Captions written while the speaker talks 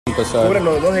empezar. ¿Cubren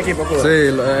los dos equipos, Cuba? Sí,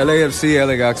 el AFC y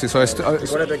el Galaxy. ¿Y cuál es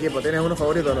tu equipo? ¿Tienes uno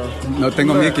favorito o no? No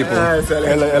tengo mi equipo.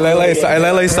 El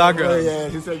LA Soccer. Muy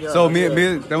bien, sí, señor. So,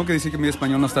 tengo que decir que mi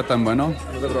español no está tan bueno.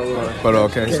 No te preocupes. Pero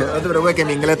okay. No te preocupes que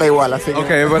mi inglés está igual, así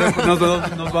que... Ok, bueno,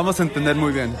 nos vamos a entender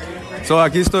muy bien. So,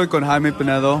 aquí estoy con Jaime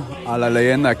Penedo, a la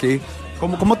leyenda aquí.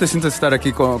 ¿Cómo te sientes estar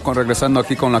aquí regresando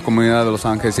aquí con la comunidad de Los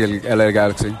Ángeles y el LA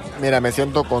Galaxy? Mira, me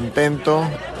siento contento,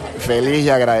 feliz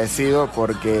y agradecido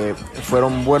porque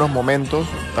fueron buenos momentos,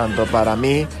 tanto para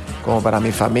mí como para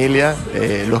mi familia,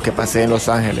 los que pasé en Los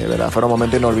Ángeles, ¿verdad? Fueron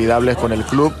momentos inolvidables con el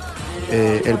club,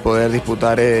 el poder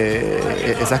disputar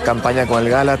esas campañas con el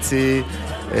Galaxy,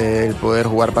 el poder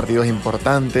jugar partidos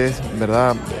importantes,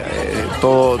 ¿verdad?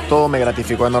 Todo me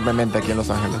gratificó enormemente aquí en Los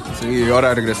Ángeles. Sí, y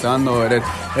ahora regresando,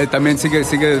 también sigue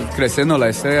creciendo la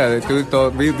estrella.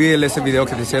 Vi ese video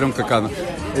que te hicieron que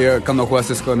cuando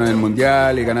jugaste con el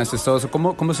Mundial y ganaste todo eso.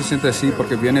 ¿Cómo se siente así?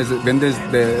 Porque vienes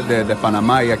de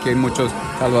Panamá y aquí hay muchos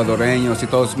salvadoreños y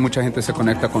mucha gente se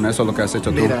conecta con eso, lo que has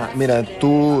hecho tú. Mira,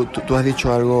 tú has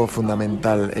dicho algo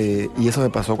fundamental y eso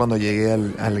me pasó cuando llegué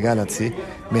al Galaxy.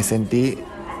 Me sentí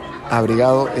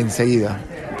abrigado enseguida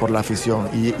por la afición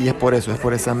y es por eso, es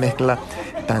por esa mezcla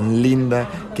tan linda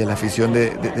que la afición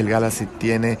del Galaxy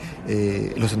tiene.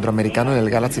 Los centroamericanos del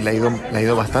Galaxy le ha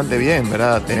ido bastante bien,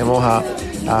 ¿verdad? Tenemos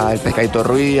a el Pescadito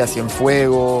Ruiz, a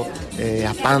Cienfuegos,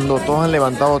 a Pando, todos han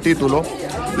levantado títulos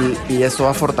y eso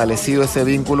ha fortalecido ese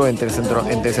vínculo entre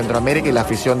Centroamérica y la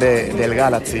afición del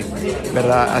Galaxy,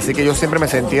 ¿verdad? Así que yo siempre me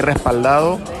sentí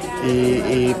respaldado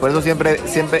y por eso siempre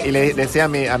y le decía a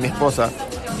mi esposa,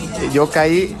 yo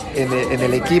caí en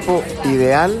el equipo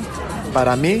ideal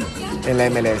para mí en la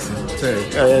MLS.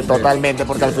 Sí. Totalmente,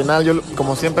 porque al final yo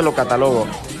como siempre lo catalogo,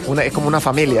 es como una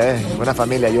familia, una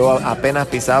familia. Yo apenas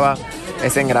pisaba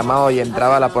ese engramado y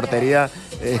entraba a la portería,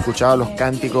 escuchaba los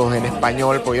cánticos en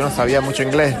español, porque yo no sabía mucho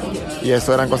inglés y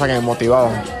eso eran cosas que me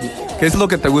motivaban. ¿Qué es lo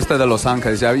que te gusta de Los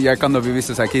Ángeles? Ya cuando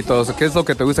viviste aquí, todo eso, ¿qué es lo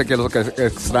que te gusta? ¿Qué es lo que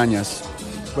extrañas?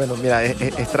 Bueno, mira,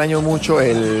 extraño mucho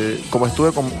como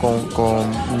estuve con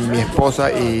mi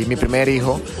esposa y mi primer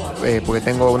hijo, porque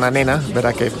tengo una nena,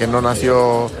 ¿verdad? Que no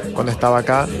nació cuando estaba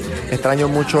acá. Extraño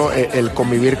mucho el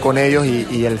convivir con ellos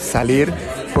y el salir,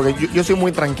 porque yo soy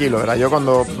muy tranquilo, ¿verdad? Yo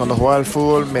cuando jugaba al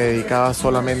fútbol me dedicaba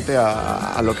solamente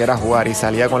a lo que era jugar y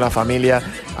salía con la familia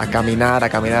a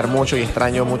caminar mucho y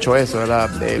extraño mucho eso, ¿verdad?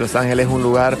 Los Ángeles es un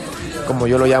lugar, como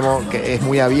yo lo llamo, que es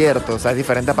muy abierto, o sea, es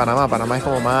diferente a Panamá. Panamá es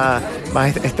como más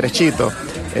estrechito,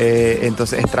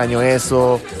 entonces extraño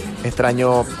eso,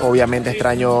 obviamente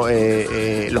extraño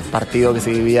los partidos que se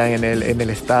vivían en el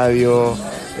estadio,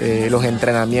 los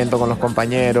entrenamientos con los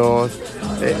compañeros.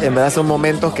 En verdad son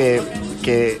momentos que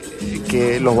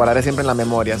los guardaré siempre en la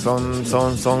memoria,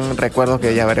 son recuerdos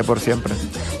que ya veré por siempre.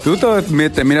 Tú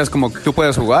te miras como que tú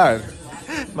puedes jugar.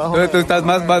 Tú estás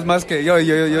más que yo.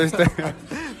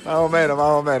 Más o menos.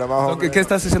 ¿Qué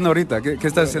estás haciendo ahorita? ¿Qué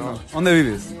estás haciendo? ¿Dónde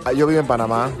vives? Yo vivo en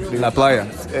Panamá. La playa.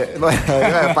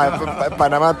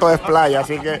 Panamá todo es playa,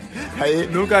 así que ahí...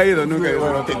 Nunca he ido.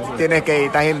 Bueno, tienes que ir,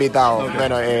 estás invitado. Okay.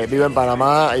 Bueno, vivo en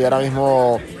Panamá y ahora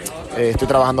mismo estoy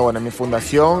trabajando en mi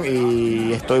fundación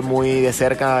y estoy muy de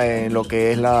cerca en lo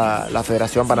que es la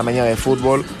Federación Panameña de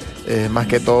Fútbol. Más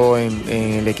que todo en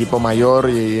el equipo mayor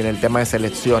y en el tema de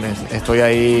selecciones. Estoy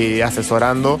ahí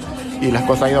asesorando y las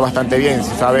cosas han ido bastante bien.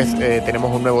 Si sabes,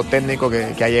 tenemos un nuevo técnico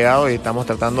que ha llegado y estamos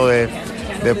tratando de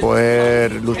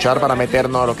poder luchar para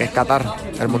meternos a lo que es Qatar,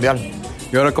 el Mundial.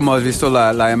 Y ahora como has visto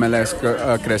la MLS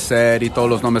crecer y todos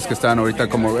los nombres que están ahorita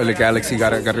como el Galaxy,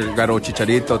 Garo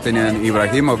Chicharito, tienen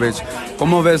Ibrahimovic,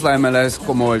 ¿cómo ves la MLS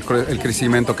como el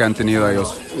crecimiento que han tenido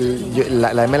ellos?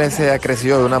 La MLS ha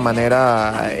crecido de una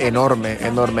manera enorme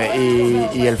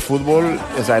y el fútbol,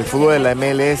 o sea, el fútbol de la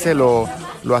MLS lo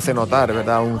hace notar,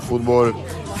 ¿verdad? Un fútbol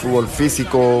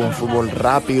físico, un fútbol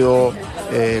rápido.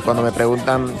 Cuando me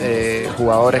preguntan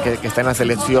jugadores que están en la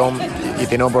selección y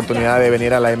tienen oportunidad de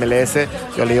venir a la MLS,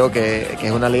 yo le digo que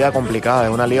es una liga complicada,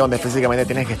 es una liga donde físicamente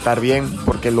tienes que estar bien,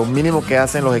 porque lo mínimo que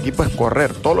hacen los equipos es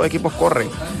correr, todos los equipos corren,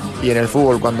 y en el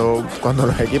fútbol cuando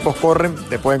los equipos corren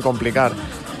te pueden complicar.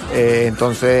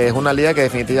 Entonces es una liga que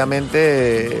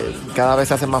definitivamente cada vez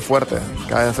se hace más fuerte,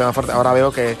 Ahora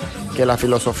veo que la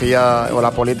filosofía o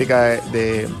la política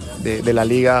de la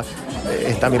liga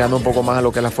está mirando un poco más a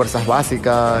lo que es las fuerzas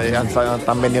básicas,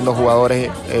 están vendiendo jugadores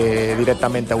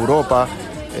directamente a Europa.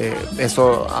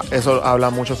 Eso habla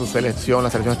mucho de su selección, la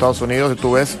selección de Estados Unidos. Si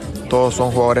tú ves, todos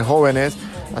son jugadores jóvenes,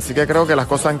 Así que creo que las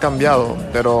cosas han cambiado,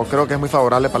 pero creo que es muy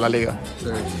favorable para la liga. Sí.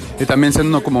 Y también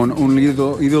siendo como un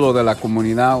ídolo de la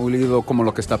comunidad, un ídolo como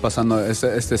lo que está pasando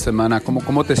esta semana,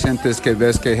 ¿cómo te sientes que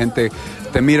ves que gente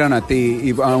te miran a ti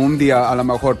y un día a lo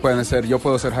mejor pueden ser, yo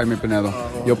puedo ser Jaime Penedo,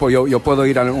 yo puedo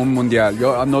ir a un mundial,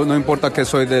 no importa que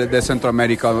soy de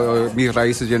Centroamérica, mis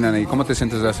raíces vienen ahí, ¿cómo te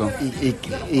sientes de eso?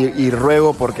 Y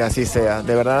ruego porque así sea,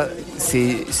 de verdad,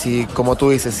 si como tú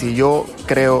dices, si yo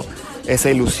creo esa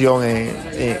ilusión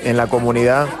en la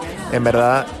comunidad, en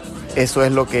verdad eso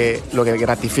es lo que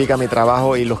gratifica mi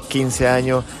trabajo y los 15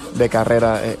 años de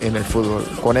carrera en el fútbol.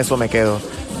 Con eso me quedo,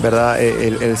 ¿verdad?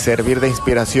 El servir de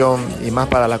inspiración y más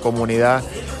para la comunidad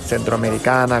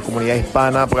centroamericana, comunidad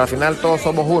hispana, porque al final todos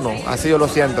somos uno, así yo lo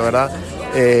siento, ¿verdad?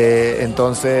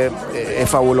 Entonces es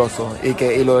fabuloso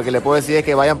y lo que le puedo decir es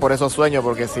que vayan por esos sueños,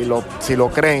 porque si lo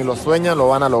creen y lo sueñan, lo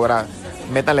van a lograr.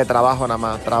 Métanle trabajo nada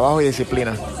más, trabajo y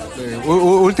disciplina.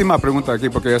 Última pregunta aquí,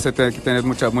 porque ya sé que tienes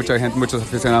mucha gente, muchos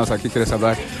aficionados aquí, quieres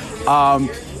hablar.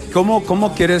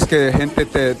 ¿Cómo quieres que gente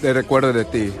te recuerde de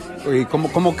ti? ¿Y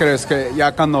cómo crees que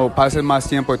ya cuando pase más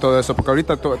tiempo y todo eso, porque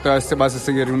ahorita tú vas a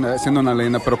seguir siendo una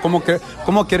leyenda, pero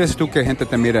 ¿cómo quieres tú que gente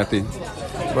te mire a ti?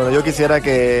 Bueno, yo quisiera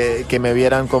que me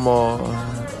vieran como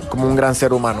un gran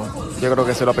ser humano. Yo creo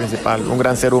que eso es lo principal, un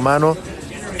gran ser humano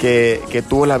que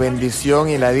tuvo la bendición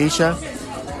y la dicha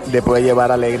de poder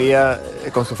llevar alegría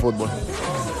con su fútbol.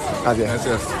 Gracias.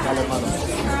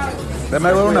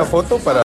 Déjame ver una foto para...